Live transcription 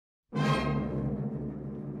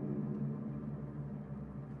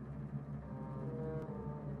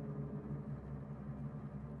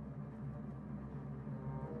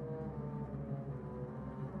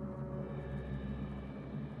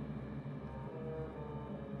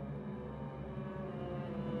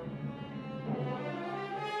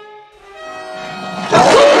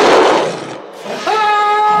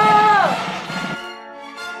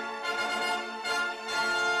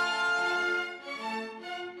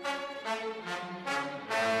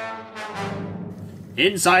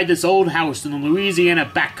Inside this old house in the Louisiana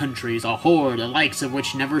backcountry a horde the likes of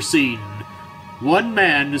which never seen. One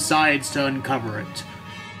man decides to uncover it.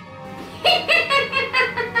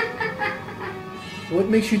 What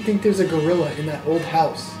makes you think there's a gorilla in that old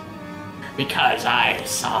house? Because I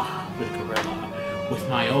saw the gorilla with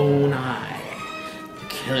my own eye. To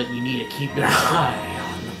kill it, you need to keep your eye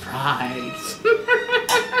on the prize.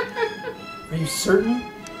 Are you certain?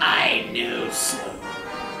 I knew so.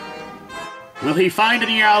 Will he find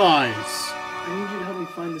any allies? I need you to help me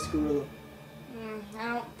find this gorilla. I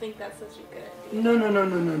don't think that's such a good idea.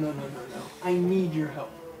 No. I need your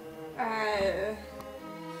help. Fine.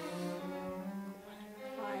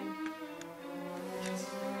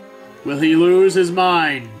 Will he lose his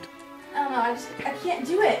mind? I don't know, I can't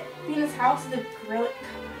do it. Being in this house with a gorilla,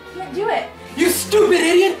 I can't do it. You stupid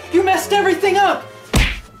idiot! You messed everything up!